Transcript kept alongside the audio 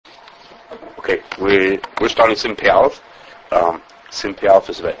Okay, we're starting Sim Pei Aleph. Sim Pei Aleph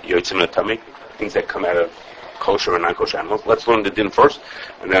is about Yotzim and Tummy, things that come out of kosher and non-kosher animals. Let's learn the din first,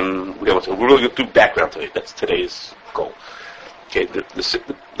 and then we're really going to do background today. That's today's goal. Okay, the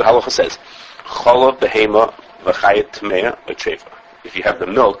halacha says, Chala behema v'chayet tmeya v'treifa. If you have the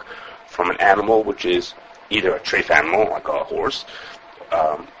milk from an animal which is either a treif animal, like a horse,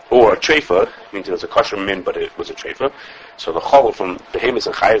 or a treifa, means it was a kosher min, but it was a treifa. So the chala from behemoths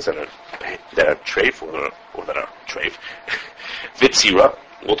and chayas that are treif or that are treif, vitzira.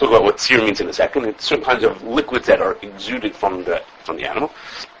 We'll talk about what tzir means in a second. It's certain kinds of liquids that are exuded from the animal.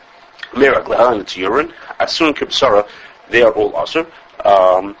 Meragleha, and its urine. Asun kibsara, they are all asur,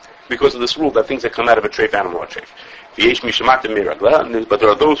 because of this rule that things that come out of a treif animal are treif. V'yesh mishamata meragleha, but there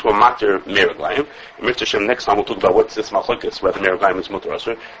are those who are mater meraglayim. In Mr. Shem, next time we'll talk about what's this machlokes, whether meraglayim is mutar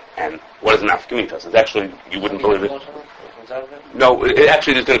asur, and what is an nafkamina. It's actually, you wouldn't believe it. No,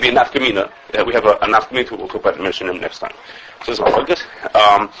 actually there's going to be a nafkamina. We have a nafkamina we'll talk about in Mr. Shem next time. So this is machlokes.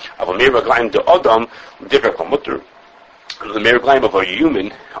 Of a meraglayim de adam, different from mutar. The meraglayim of a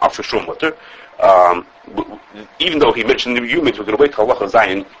human are for sure mutar. Even though he mentioned the humans, we're going to wait till halacha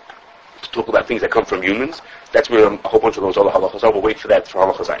zayin to talk about things that come from humans. That's where a whole bunch of those other halachas are. We'll wait for that for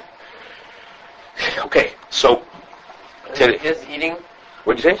halacha zayin. Okay, so just eating.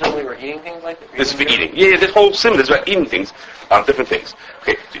 What did you say? Suddenly we're eating things like this. This is for eating. Yeah, this whole sim is about eating things, different things.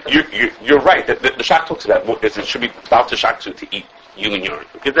 Okay, you're right that the shak talks about is it should be about the shak to eat human urine.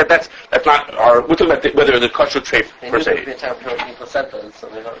 Okay, that's not our. We're talking about whether the kosher treif per se. That's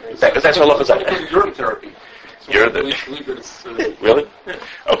halacha zayin. Urine therapy. So Really?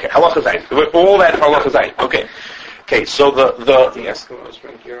 Okay, halacha zayin. All that for halacha zayin. Okay, so the Eskimos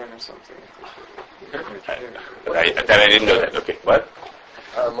drink urine or something. I didn't know that. Okay, what?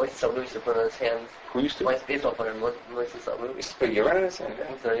 Moist Salu used to put on his hands. Who used to? Moist baseball player, Moist Salu. Used to put urine in his hand?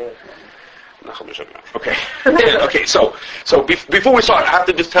 So, yeah. Okay. Okay. So before we start, I have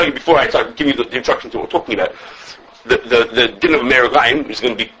to just tell you before I start giving you the instructions to what we're talking about. The din of meraglayim is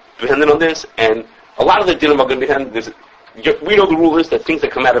going to be dependent on this, and a lot of the din are going to be dependent. We know the rule is that things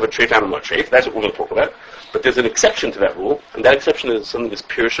that come out of a treif animal are treif. That's what we're going to talk about. But there's an exception to that rule, and that exception is something that's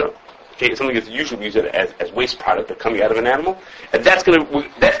pirsha. Okay, it's something that's usually used as waste product that coming out of an animal, and that's a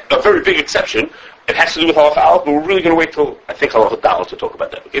very big exception. It has to do with halacha aleph, but we're really going to wait till I think halacha daled to talk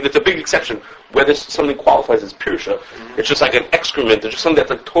about that. Okay, that's a big exception where something qualifies as pirsha. Mm-hmm. It's just like an excrement. It's just something that's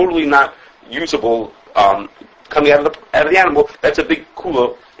like totally not usable coming out of the animal. That's a big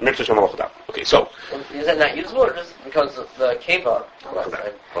kula in Mitzvah Shem halacha daled. Okay, so is that not usable or just because of the keva?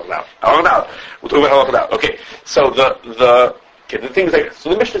 Halacha daled. We'll talk about halacha daled. Okay, so the thing is like this. So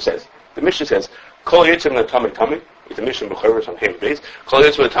the Mishnah says, Kol Yitzim L'Tamei Tamei. It's a Mishnah B'Choros on Ham Beis. Kol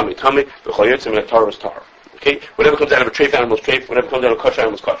Yitzim L'Tamei Tamei. V'Chol Yitzim L'Tar is Tar. Okay, whatever comes out of a treif animal is treif. Whatever comes out of a kosher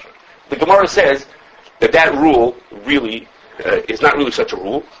animal is kosher. The Gemara says that rule really is not really such a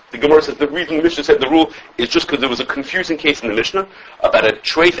rule. The Gemara says the reason the Mishnah said the rule is just because there was a confusing case in the Mishnah about a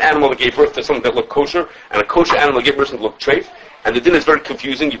treif animal that gave birth to something that looked kosher, and a kosher animal that gave birth to something that looked treif. And the din is very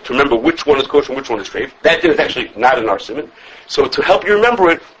confusing. You have to remember which one is kosher and which one is treif. That din is actually not in our simon. So to help you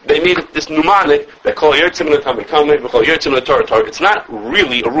remember it, they made it this mnemonic that kol yertzim l'tamei tamei v'kol yertzim l'tar tar. It's not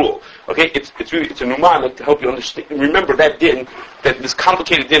really a rule. Okay, it's a mnemonic to help you understand. Remember that din, that this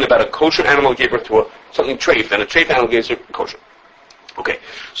complicated din about a kosher animal gave birth to something treif, and a treif animal gave birth to kosher. Okay,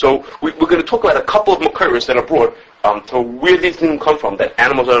 so we're going to talk about a couple of makaros that are brought to where these din come from. That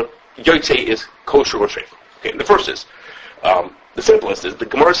animals are yotzei is kosher or treif. Okay, the first is. The simplest is the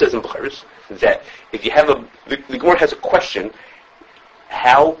Gemara says in B'charis that if you have the Gemara has a question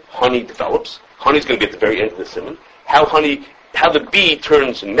how honey develops. Honey is going to be at the very end of the simon. How the bee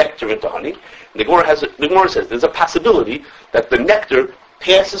turns nectar into honey. And the Gemara says there's a possibility that the nectar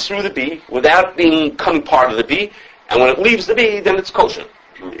passes through the bee without becoming part of the bee, and when it leaves the bee, then it's kosher.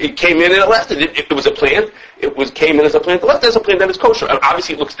 It came in and it left. It was a plant. Came in as a plant. It left as a plant. Then it's kosher. And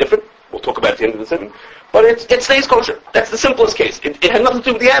obviously, it looks different. We'll talk about it at the end of the simon. But it stays kosher. That's the simplest case. It had nothing to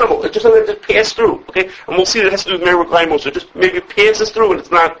do with the animal. It's just something that passed through. Okay, and we'll see that it has to do with meraglayim also. Just maybe it passes through and it's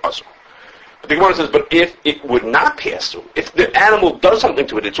not usher. But the Gemara says, but if it would not pass through, if the animal does something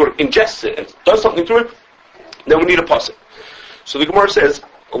to it, it sort of ingests it and does something to it, then we need a pasuk. So the Gemara says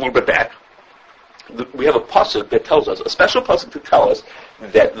a little bit back. We have a pasuk that tells us, a special pasuk to tell us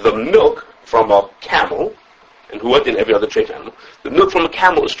that the milk from a camel. And who in every other treif animal, the milk from a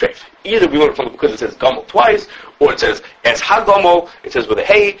camel is treif. Either we learn it from it because it says gomel twice, or it says es hagomel, it says with a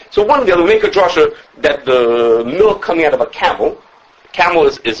hay. So one or the other, we make a drasha that the milk coming out of a camel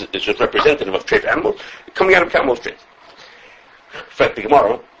is just representative of treif animals. Coming out of a camel is treif. In fact, the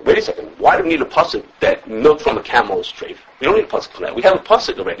Gemara, wait a second, why do we need a pasuk that milk from a camel is treif? We don't need a pasuk for that. We have a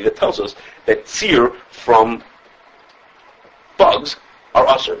pasuk already that tells us that tzir from bugs are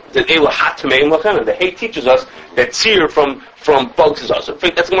usher. That Eila Hatameim Lachem. The hay teaches us that tzir from bugs is usher.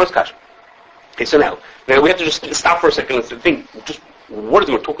 That's the Gemara's kasha. Okay, so now we have to just stop for a second and think, just what is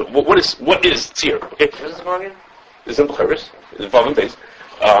the talking about? What is tzir? Okay, What is the Gemara again? it's in Bechiris, it's involving things.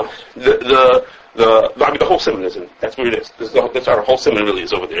 The whole simon is in. That's where it is. That's our whole simon really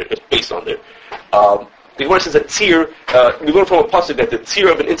is over there. It's based on there. The Gemara says that tzir, we learn from a pasuk that the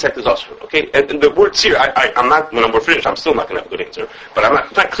tzir of an insect is usher. Okay, and the word tzir, I'm not. When we're finished, I'm still not going to have a good answer. But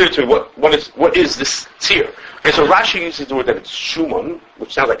it's not clear to me what is this tzir. Okay, so Rashi uses the word that it's shuman,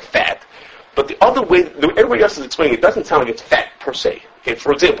 which sounds like fat. But the other way, everybody else is explaining, it doesn't sound like it's fat per se. Okay,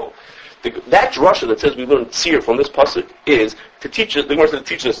 for example, that drasha that says we learn tzir from this pasuk is to teach us. The Gemara says to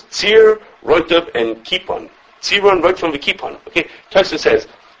teach us tzir, roitav, and kipon. Tzir and roitav and kipon. Okay, Tosfos says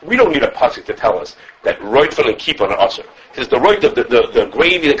we don't need a pasuk to tell us that roitav and kipon are usher. Because the roitav, the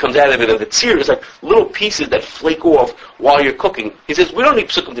gravy that comes out of it, and the tzir is like little pieces that flake off while you're cooking. He says we don't need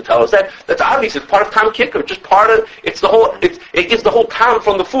psukim to tell us that. That's obvious. It's part of tam kicker. Just part of it's the whole. It gets the whole tam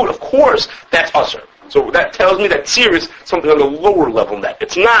from the food. Of course, that's usher. So that tells me that tzir is something on a lower level than that.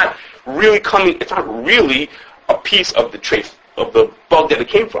 It's not really a piece of the treif, of the bug that it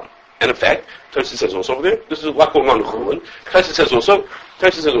came from. And in fact, Tosfos says also over there, this is a lot going on in Chulin, Tosfos says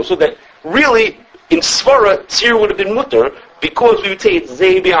also that really, in Svara, tzir would have been mutter because we would say it's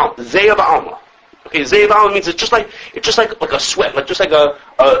zeya ba'alma. Okay, zeya ba'alma means it's just like a sweat, like just like a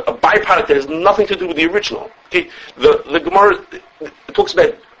byproduct that has nothing to do with the original. Okay, the Gemara talks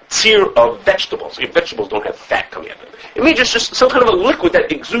about tzir of vegetables. Okay, vegetables don't have fat coming out of them. It means it's just some kind of a liquid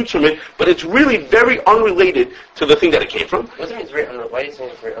that exudes from it, but it's really very unrelated to the thing that it came from. What does it mean it's very unrelated? Why do you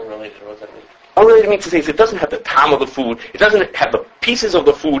think it's very unrelated? What does that mean? Unrelated means to say it doesn't have the time of the food, it doesn't have the pieces of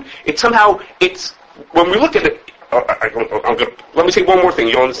the food, when we look at it, let me say one more thing,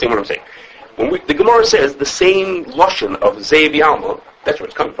 you'll understand what I'm saying. The Gemara says the same lashon of zeya b'alma, that's where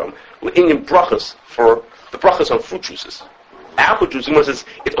it's coming from, in brachas for the brachas on fruit juices. Apple juice, the Gemara says,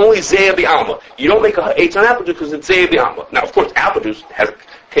 it's only zeya b'alma. You don't make a ha'etz on apple juice because it's zeya b'alma. Now, of course, apple juice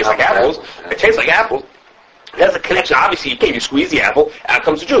tastes like apples. It tastes like apples. It has a connection. Obviously, you squeeze the apple, out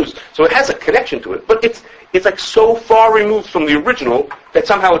comes the juice. So it has a connection to it. But it's like so far removed from the original that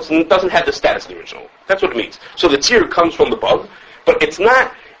somehow it doesn't have the status of the original. That's what it means. So the tzir comes from the bug, but it's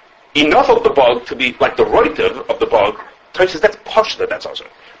not enough of the bug to be like the roitav of the bug. Tosfos says that's pashta, that's also.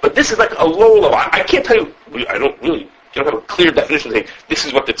 But this is like a low level. I can't tell you, you don't have a clear definition saying this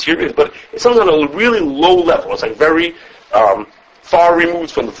is what the tzir is, but it's something on a really low level. It's like very far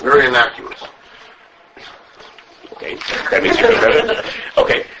removed from the food. Very innocuous. Okay, that makes you feel better.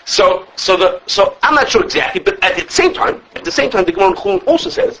 Okay, so I'm not sure exactly, but at the same time, the Gemara in Chulin also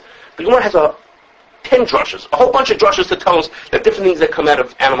says the Gemara has 10 drushes, a whole bunch of drushes to tell us that different things that come out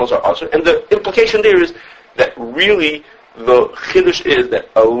of animals are usher, and the implication there is that really the chiddush is that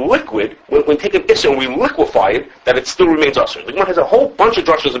a liquid, when we take an issa and we liquefy it, that it still remains usher. The Gemara has a whole bunch of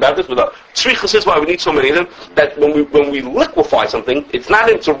drushes about this, with a tzrichas is why we need so many of them, that when we liquefy something, it's not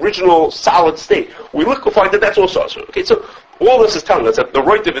in its original solid state. We liquefy that, that's also usher. Okay, so all this is telling us that the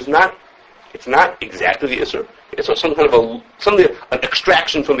roitav is not exactly the issa. It's some kind of an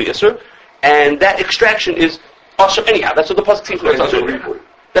extraction from the issa, and that extraction is usher anyhow. That's what the pasuk seems to be.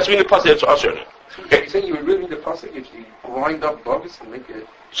 That's when the pasuk is usher. Okay. You say you would really need the pasuk if you grind up bugs and make it.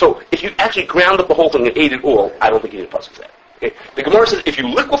 So if you actually ground up the whole thing and ate it all, I don't think you need a pasuk for that. Okay? The Gemara says if you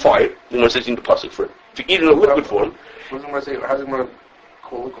liquefy it, the Gemara says you need a pasuk for it. If you eat it in a liquid form, What does the Gemara say? How does the Gemara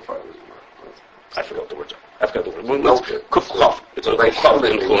call liquefy? I forgot the words. Kuf chaf. It's a kuf chaf.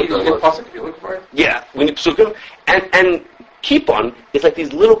 You need a pasuk if you liquefy it? Yeah, we need psukim. And kipon is like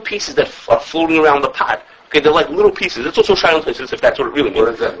these little pieces that are floating around the pot. Okay, they're like little pieces. It's also Shiloh places, if that's what it really means.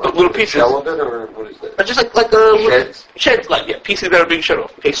 What is that? But little pieces. Shell of it, or what is that? Just like Sheds? pieces that are being shed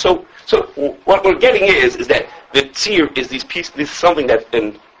off. Okay, so what we're getting is that the tzir is these pieces, this is something that's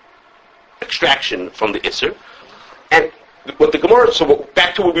an extraction from the isser. And what the Gemara, so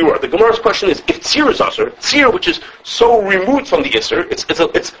back to where we were. The Gemara's question is, if tzir is usher, tzir which is so removed from the isser, it's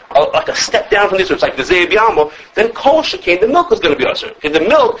like a step down from the isser, it's like the zeya b'alma, then kol shekain, the milk is going to be usher. Okay, the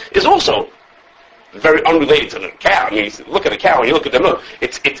milk is also very unrelated to the cow. I mean, you look at a cow and you look at the milk.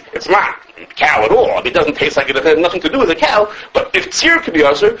 It's not cow at all. It doesn't taste like it has nothing to do with a cow. But if tzir could be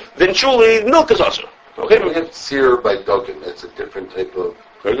usher, then surely milk is usher. Okay? We have tzir by Duggan. That's a different type of...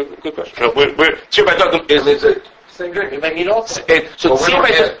 Very good question. No, tzir by Duggan Is it Same drink. You might need all. So Well, we Tzir don't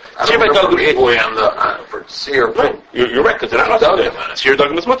by have, I Tzir by don't Duggan. remember boy on the, for seer. Right. You're right, because they're not Duggan. Tzir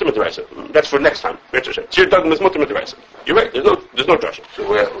Duggan is mutter mitzvah. That's for next time. Tzir Duggan is mutter mitzvah. You're right. There's no drasha. So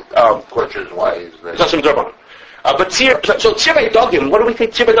we have questions why is that? That's some drabanan. But tzir, so tzir by Duggan, what do we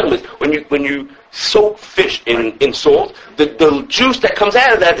think tzir by Duggan is? When you soak fish in salt, the juice that comes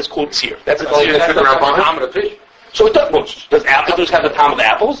out of that is called tzir. That's a tzir. That's the time of the fish. So it does. Well, does apple juice have the time of the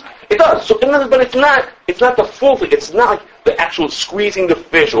apples? It does. So, but it's not the full thing. It's not like the actual squeezing the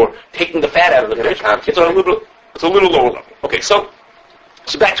fish or taking the fat out of the fish. It's a little lower level. Okay, so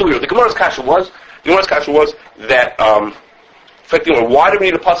back to where the Gemara's kasha was. The Gemara's kasha was that effectively, why do we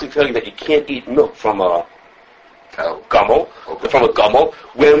need a pasuk to tell you that you can't eat milk from a gummel, from a gummel,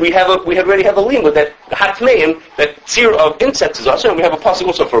 when we already have a lien with that hatmeim, that tzir of insects is also, and we have a pasuk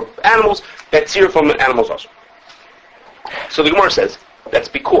also for animals, that tzir from animals also. So the Gemara says that's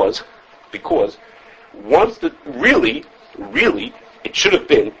because once really, it should have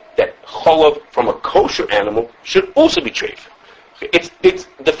been that cholav from a kosher animal should also be treif. It's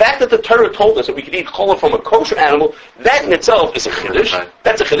the fact that the Torah told us that we could eat challah from a kosher animal. That in itself is a chiddush. Right.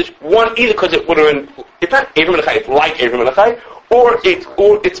 That's a chiddush. One, either because it would have been, it's not Avram Menachai, it's like Avram Menachai, or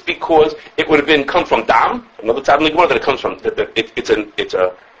it's because it would have been come from dam. Another time in the Gemara that it comes from. It's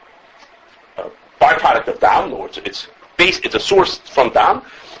a byproduct of dam, or it's a source from dam.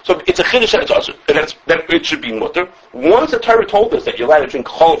 So it's a chiddush that it's also, that it should be mutter. Once the Torah told us that you're allowed to drink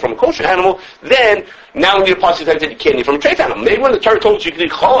challah from a kosher animal, then now we need a pasuk that you can't eat from a treif animal. Maybe when the Torah told us you could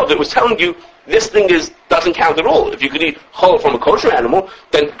eat challah, it was telling you this thing doesn't count at all. If you could eat challah from a kosher animal,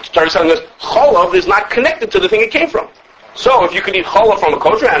 then the Torah is telling us challah is not connected to the thing it came from. So if you could eat challah from a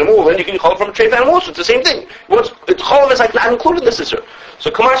kosher animal, well, then you can eat challah from a treif animal also. It's the same thing. Challah is like not included in this issue. So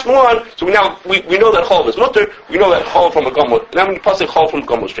Kamash Mulan, so we know that challah is mutter, we know that challah from a gumel, now when you pass it challah from a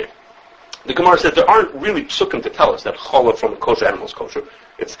gumel is treif. The Gemara says there aren't really psukim to tell us that challah from a kosher animal is kosher.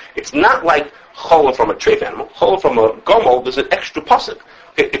 It's not like challah from a treif animal. Challah from a gomel, there's an extra pasuk.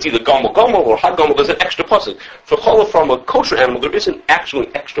 It's either gomel or had gomel, there's an extra pasuk. For challah from a kosher animal, there isn't actually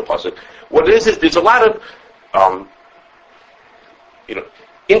an extra pasuk. What it is there's a lot of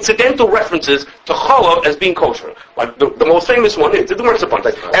incidental references to challah as being kosher. Like the most famous one is the Gemara Sapon.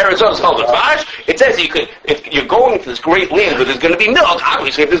 Like Arizona's challah dvash. It says if you're going to this great land where there's going to be milk,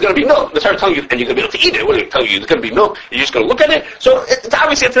 obviously if there's going to be milk, the Torah telling you and you're going to be able to eat it. What are they telling you? There's going to be milk. You're just going to look at it. So it's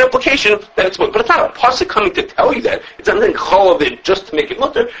obviously it's an implication that it's milk, but it's not a pasuk coming to tell you that. It's not challah there just to make it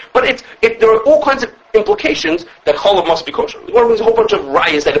mutter. But there are all kinds of implications that challah must be kosher. There's a whole bunch of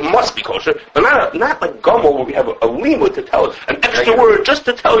rayas that it must be kosher, but not like gomel where we have a limud to tell us, an extra word just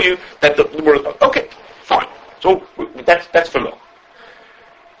to tell you that the word. Okay, fine. So that's for milk.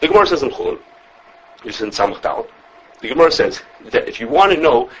 The Gemara says in Chulun, which is in Samach Daled, the Gemara says that if you want to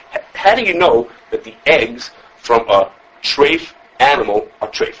know, how do you know that the eggs from a treif animal are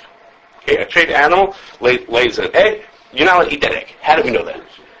treif? Okay, a treif animal lays an egg. You're not allowed to eat that egg. How do we know that?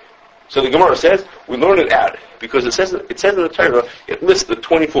 So the Gemara says, we learn it out, because it says in the Torah, it lists the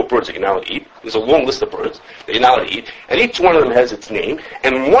 24 birds that you're not allowed to eat. There's a long list of birds that you're not allowed to eat, and each one of them has its name,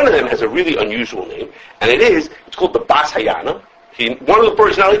 and one of them has a really unusual name, and it's called the Bas Hayana. One of the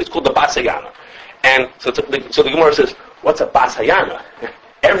birds you're not allowed to eat is called the Bas Hayana. And so the Gemara says, what's a Bas Hayana?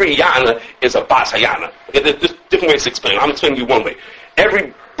 Every Yana is a Bas Hayana. Okay, there's different ways to explain it. I'm explaining you one way.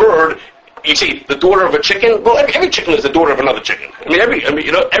 Every bird, you see, the daughter of a chicken. Well, every chicken is the daughter of another chicken.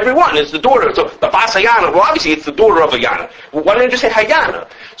 Everyone is the daughter. So the Bas Hayana, well, obviously it's the daughter of a Yana. Well, why didn't you just say Hayana?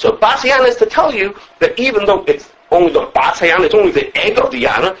 So Bas Hayana is to tell you that even though it's only the Bas Hayana, it's only the egg of the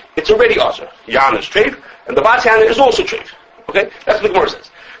Yana, it's already also. Yana is treif, and the Bas Hayana is also treif. Okay, that's what the Gemara says.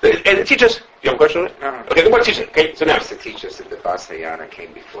 And it teaches. You have a question on it? No. Okay, the Gemara teaches. Okay, so now to teach us that the Bas Hayana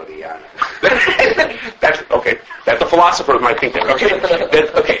came before the Yana. that's okay. That the philosophers might think that. Okay,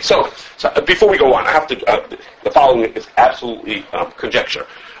 okay. So before we go on, I have to. The following is absolutely conjecture.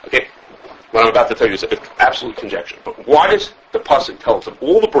 Okay, what I'm about to tell you is absolute conjecture. But why does the pasuk tell us of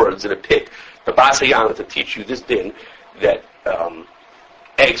all the birds that it picked the Bas Hayana to teach you this din that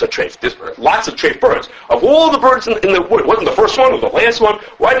eggs are treif? There's lots of treif birds. Of all the birds in the wood, it wasn't the first one or the last one.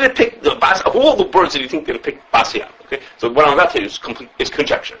 Why did it pick the Bas? Of all the birds that you think that it picked Bas Hayana? Okay, so what I'm about to tell you is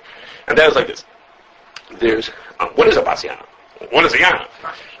conjecture, and that is like this. There's what is a Bas Hayana? What is a Yana?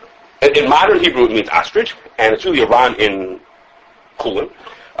 In modern Hebrew, it means ostrich, and it's really a ron in Kulin.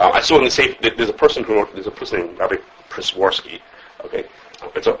 I saw in the safe that there's a person named Rabbi Praswarsky, Okay,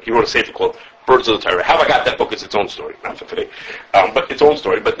 he wrote a sefer called Birds of the Torah. How I got that book is its own story, not for today, but its own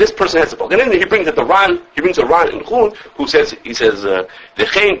story. But this person has a book, and then he brings a Ran in Chun, who says the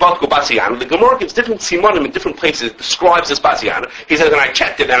Chayin Batku Basiyana. The Gemara gives different simanim in different places, describes this Basiyana. He says, and I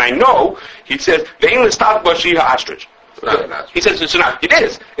checked it, and I know. He says the English stop Bashiha ostrich. He says it's not. It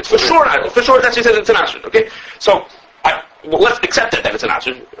is. It's for sure. For sure, that's he says it's an ostrich. Okay, so let's accept that it's an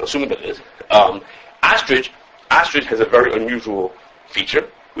ostrich, assuming that it is. Ostrich has a very unusual feature,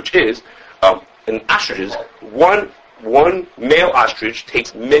 which is in ostriches, one male ostrich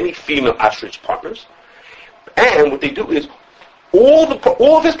takes many female ostrich partners, and what they do is all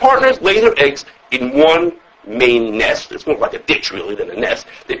of his partners lay their eggs in one main nest. It's more like a ditch really than a nest.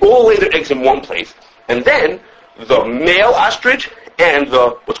 They all lay their eggs in one place, and then the male ostrich and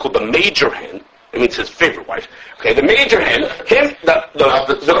what's called the major hen. I mean, it's his favorite wife. Okay, the major hen,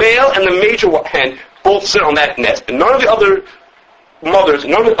 the male and the major hen both sit on that nest, and none of the other mothers,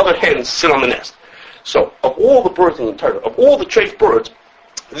 none of the other hens sit on the nest. So, of all the birds in the Torah, of all the treif birds,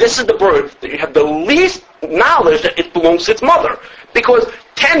 this is the bird that you have the least knowledge that it belongs to its mother. Because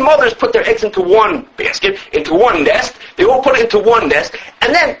 10 mothers put their eggs into one basket, into one nest, they all put it into one nest,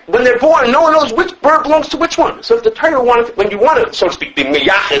 and then when they're born, no one knows which bird belongs to which one. So if the Torah when you want to, so to speak, be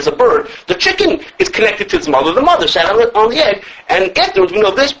meyach as a bird, the chicken is connected to its mother, the mother sat on the egg, and afterwards we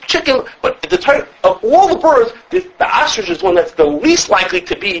know this chicken, but the Torah, of all the birds, the ostrich is the one that's the least likely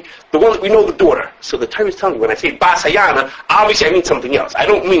to be the one that we know the daughter. So the Torah is telling me, when I say bas hayana, obviously I mean something else. I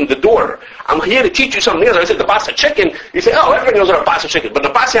don't mean the daughter. I'm here to teach you something else. I said the bas chicken, you say, oh, everybody knows about bas chicken, but the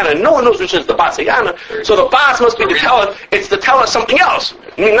bas hayana, no one knows which is the bas hayana, so the bas must be to tell us, it's to tell us something else.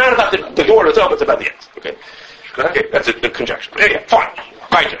 I mean, not about the daughter itself, it's about the eggs. Okay, that's the conjecture. Yeah, fine.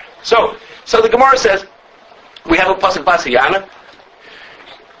 Right. So the Gemara says, we have a pasuk bas hayana.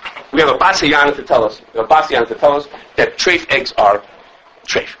 We have a bas hayana to tell us that treif eggs are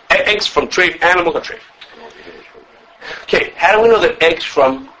treif. Eggs from treif animals are treif. Okay, how do we know that eggs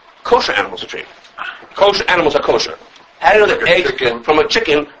from kosher animals are treif? Kosher animals are kosher. How do you know that eggs from a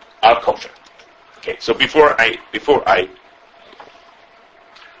chicken are kosher? Okay, so before I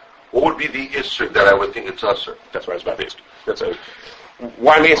what would be the issue that I would think it's usher? That's what I was about to ask.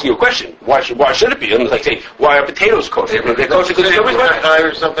 Why am I asking you a question? Why should it be? And like say, why are potatoes kosher? They're kosher because they're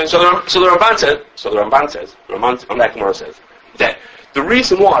or something. So the Ramban says, Gemara says that the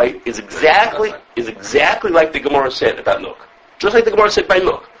reason why is exactly like the Gemara said about milk. Just like the Gemara said by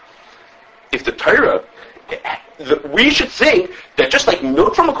milk. If the Torah, we should think that just like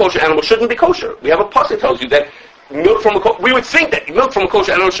milk from a kosher animal shouldn't be kosher. We have a pasuk that tells you that we would think that milk from a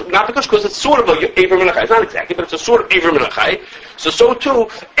kosher animal should not be kosher because it's sort of like Aver Minachai. It's not exactly, but it's a sort of Aver Minachai. So too,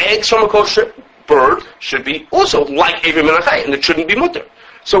 eggs from a kosher bird should be also like Aver Minachai, and it shouldn't be mutter.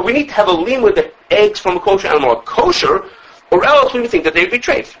 So we need to have a limud that eggs from a kosher animal are kosher, or else we would think that they would be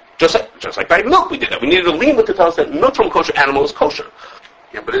treif. Just like by milk we did that. We needed a limud to tell us that milk from a kosher animal is kosher.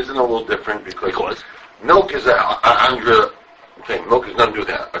 Yeah, but isn't it a little different because milk is milk is nothing to do with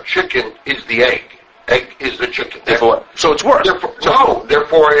that. A chicken is the egg. Egg is the chicken. Therefore, so it's worse.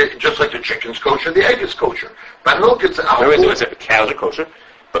 Therefore, just like the chicken's kosher, the egg is kosher. But milk is cows are kosher,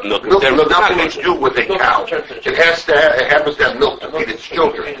 but milk has nothing to do with a cow. It happens to have milk to feed its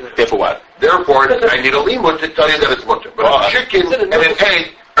children. Therefore what? Therefore, I need a limud to tell you that it's mutter. But a chicken and an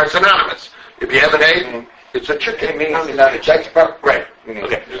egg are synonymous. If you have an egg, it's a chicken. It means it's not a checkbook. Right.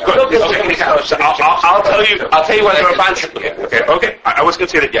 Okay. Good. So I'll tell you what the Ramban said. Okay. I was going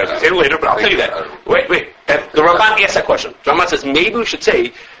to say that. Yeah, I was going to say it later, but I'll tell you that. Wait. The Ramban asked that question. The Ramban says maybe we should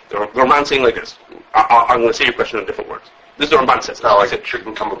say the Ramban saying like this. I'm going to say your question in different words. This is the Ramban says. No, I said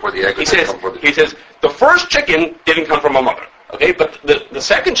chicken come before the egg. He says the first chicken didn't come from a mother. Okay, but the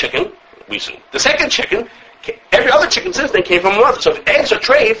second chicken, we assume the second chicken. Every other chicken since then came from a mother. So if eggs are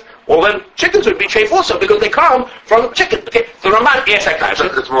treif, well then chickens would be treif also because they come from chicken. Okay, the Ramban asks that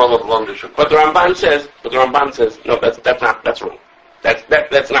question. It's more of a blunder. But the Ramban says no, that's wrong.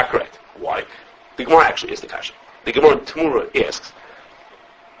 That's not correct. Why? The Gemara actually is the kasha. The Gemara Tamura asks,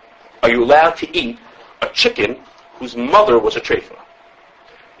 are you allowed to eat a chicken whose mother was a treifa?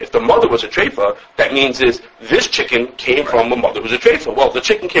 If the mother was a treifa, that means this chicken came from a mother who's a treifa. Well, if the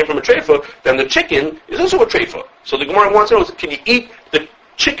chicken came from a treifa, then the chicken is also a treifa. So the Gemara wants to know, can you eat the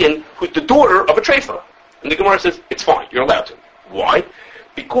chicken who's the daughter of a treifa? And the Gemara says, it's fine, you're allowed to. Why?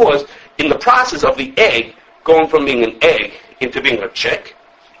 Because in the process of the egg going from being an egg into being a chick,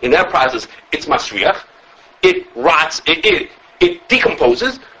 in that process, it's masriach, it rots, it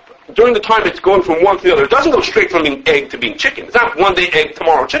decomposes. During the time it's going from one to the other, it doesn't go straight from being egg to being chicken. It's not one day egg,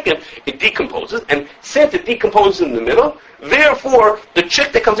 tomorrow chicken. It decomposes, and since it decomposes in the middle, therefore the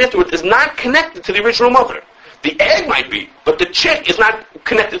chick that comes into it is not connected to the original mother. The egg might be, but the chick is not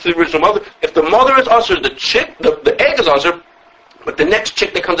connected to the original mother. If the mother is usher, the egg is usher, but the next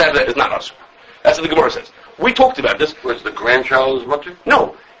chick that comes out of that is not usher. That's what the Gemara says. We talked about this. Was the grandchild is mutter?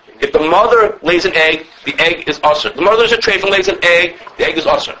 No. If the mother lays an egg, the egg is usher. The mother is a treif and lays an egg, the egg is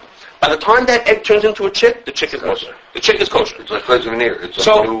usher. By the time that egg turns into a chick, the chick is kosher. The chick is kosher. It's like Chazimir. It's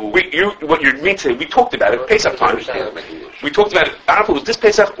So, like what you mean to, we talked about it, Pesach time. We talked about it, I don't know if it was this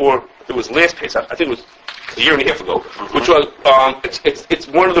Pesach or it was last Pesach, I think it was a year and a half ago, which was, it's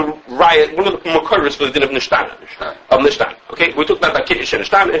one of the Makoros for the din of Nishtana. Okay? We talked about Kiddush and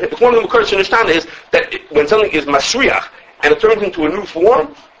Nishtana. It's one of the Makoros for Nishtana is that when something is Masriach and it turns into a new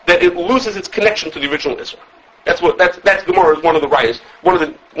form, that it loses its connection to the original Israel. That's Gemara is one of the riots, one of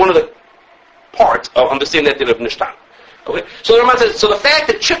the parts of understanding that din of Nishtana. Okay? So the Rambam says, so the fact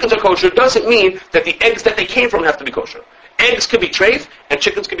that chickens are kosher doesn't mean that the eggs that they came from have to be kosher. Eggs could be treif and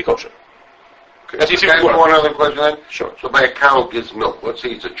chickens could be kosher. Can I have one other question then? Sure. So by a cow gives milk, let's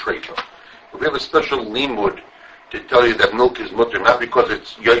say it's a treifa. If we have a special limud to tell you that milk is mutter, not because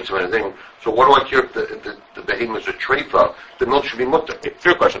it's yaitz or anything, so what do I care if the behemoth is a treifa, the milk should be mutter? Okay,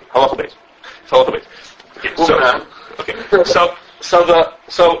 fair question. Halacha base. Halacha base. Okay,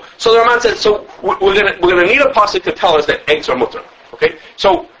 so the Raman says, so we're gonna need a pasuk to tell us that eggs are mutter. Okay,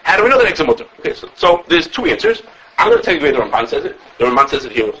 so how do we know that eggs are mutter? Okay, so there's two answers. I'm going to tell you the way the Ramban says it. The Ramban says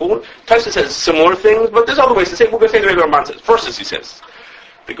it here in Chulin. Taisa says similar things, but there's other ways to say it. We're going to say the way the Ramban says. First, as he says,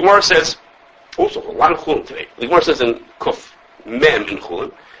 the Gemara says, also a lot of Chulin today. The Gemara says in Kuf Mem in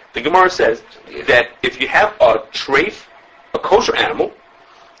Chulin, the Gemara says that if you have a treif, a kosher animal,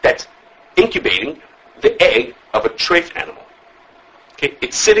 that's incubating the egg of a treif animal. Okay,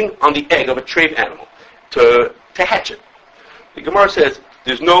 it's sitting on the egg of a treif animal to hatch it. The Gemara says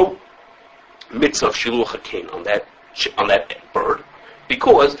there's no mitzvah of shiluach hakein on that bird,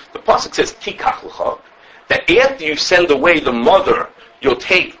 because the pasuk says tikach l'cha, that after you send away the mother, you'll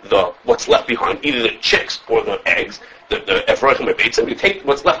take what's left behind, either the chicks or the eggs, the efrochim beitzim. You take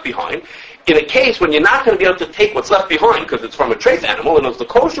what's left behind. In a case when you're not going to be able to take what's left behind because it's from a treif animal, and if the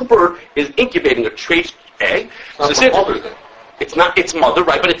kosher bird is incubating a treif egg, it's not its mother,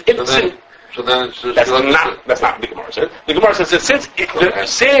 right? But it's innocent. So then it's just that's not what the Gemara says. The Gemara says that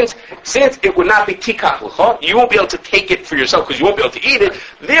since it would not be tikach l'cha, you won't be able to take it for yourself because you won't be able to eat it.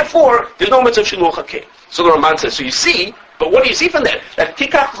 Therefore, there's no mitzvah shiluach hakein. So the Ramban says, so you see, but what do you see from that? That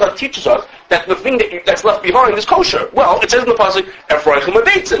tikach l'cha teaches us that the thing that's left behind is kosher. Well, it says in the pasuk efrochim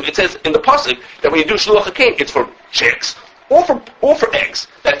beitzim. It says in the pasuk that when you do shiluach hakein, it's for chicks or for eggs.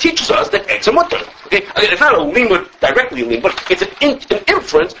 That teaches us that eggs are mutter. Okay, it's not a limud directly limud, but it's an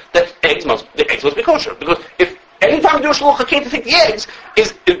inference that the eggs must be kosher. Because if anytime you do a shluch hakein to take the eggs,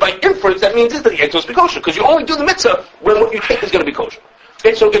 is by inference that means that the eggs must be kosher. Because you only do the mitzvah when what you take is going to be kosher.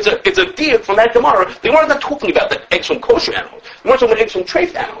 Okay, so it's a diak from that Gemara. They weren't not talking about the eggs from kosher animals. They weren't talking about eggs from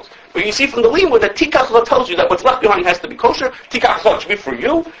treif animals. But you see from the limud that tikach l'cha tells you that what's left behind has to be kosher. Tikach l'cha should be for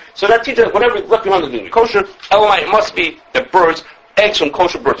you. So that teaches that whatever is left behind is going to be kosher. Elamai, it must be that eggs from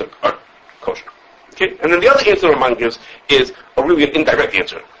kosher birds are kosher. Okay? And then the other answer Ramban gives is a really an indirect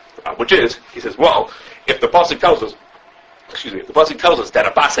answer, which is, he says, well, if the pasuk tells us that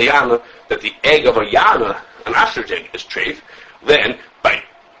a basayana, that the egg of a yana, an ostrich egg, is treif, then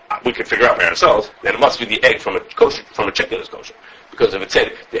we can figure out by ourselves that it must be the egg from a chicken is kosher. Because if it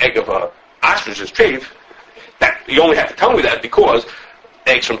said the egg of a ostrich is treif, that you only have to tell me that because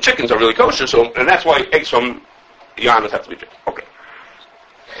eggs from chickens are really kosher. So, and that's why eggs from yanas have to be treif.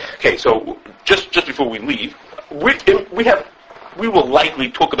 Okay, so just before we leave, we will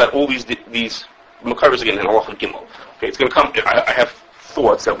likely talk about all these makaros again in Halacha Gimel. Okay, it's going to come. I have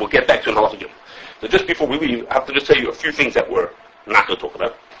thoughts that we'll get back to in Halacha Gimel. So just before we leave, I have to just tell you a few things that we're not going to talk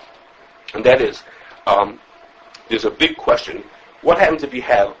about, and that is, there's a big question: what happens if you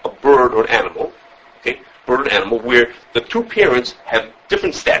have a bird or an animal? Okay, bird or animal where the two parents have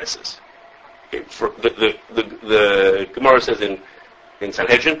different statuses. Okay, for the Gemara says in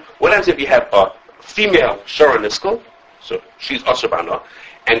Sanhedrin, what happens if you have a female Shara Niskel, so she's Asabana,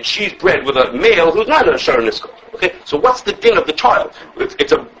 and she's bred with a male who's not a Shara Niskel? Okay, so what's the din of the child?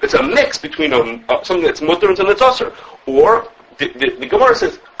 It's a mix between something that's mutter and something that's asur. Or the Gemara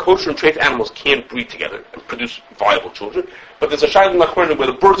says kosher and treif animals can't breed together and produce viable children, but there's a shayla in Lachorna where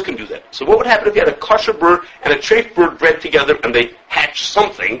the birds can do that. So what would happen if you had a kosher bird and a treif bird bred together and they hatch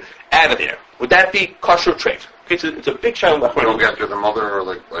something out of there? Would that be kosher or treif? Okay, it's a big shayla in Lachorna. You don't get to the mother, or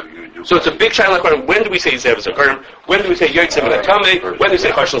like what do you do? So it's a big shayla in Lachorna. When do we say Zev Zakarim? When do we say Yotzim and Atame? When do we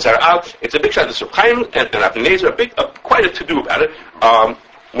say Chashon Sara'al? It's a big shayla. The Surchaim and Abnezer, quite a to-do about it.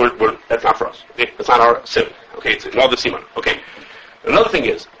 That's not for us. Okay, that's not our sim. Okay, it's another siman. Okay. Another thing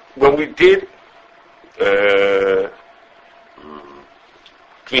is, when we did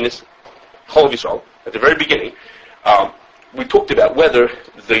Venus, Chol Yisrael, at the very beginning, we talked about whether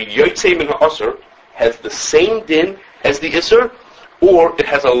the Yotzei Min HaAsr has the same din as the Isser, or it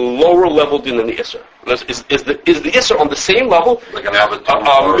has a lower level din than the Isser. Is the Isser on the same level? Like an avatar.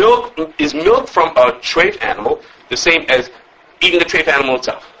 Is milk from a treif animal the same as eating the treif animal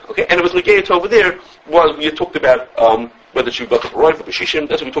itself? Okay, and it was negated over there was we talked about whether she got the roy for Bashishim.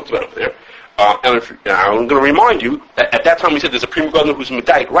 That's what we talked about over there. And I'm going to remind you that at that time we said there's a prima gardener who's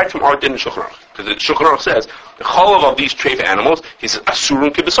medayik right from our din in Shulchan Aruch, because the Shulchan Aruch says the cholav of these treif animals is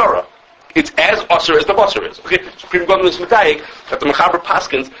asurun kibasara. It's as usur as the basar is. Okay, so prima gardener is medayik that the mechaber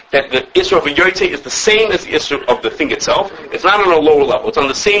paskins that the isur of a yotzei is the same as the isur of the thing itself. It's not on a lower level. It's on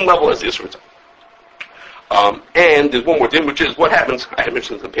the same level as the isur itself. And there's one more din, which is what happens. I had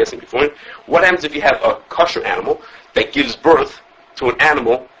mentioned this in passing before. What happens if you have a kosher animal that gives birth to an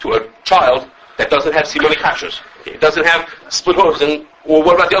animal, to a child that doesn't have simony kashrus? Okay, it doesn't have split hooves, or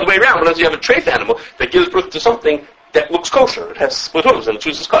what about the other way around? What if you have a treif animal that gives birth to something that looks kosher? It has split hooves and the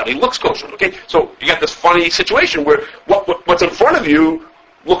tooth is cut. It looks kosher. Okay, so you got this funny situation where what's in front of you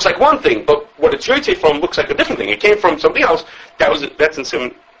looks like one thing, but what it's yotzei from looks like a different thing. It came from something else. That's in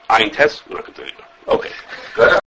Sim Ayin Tes. I'm not going to tell you. Okay.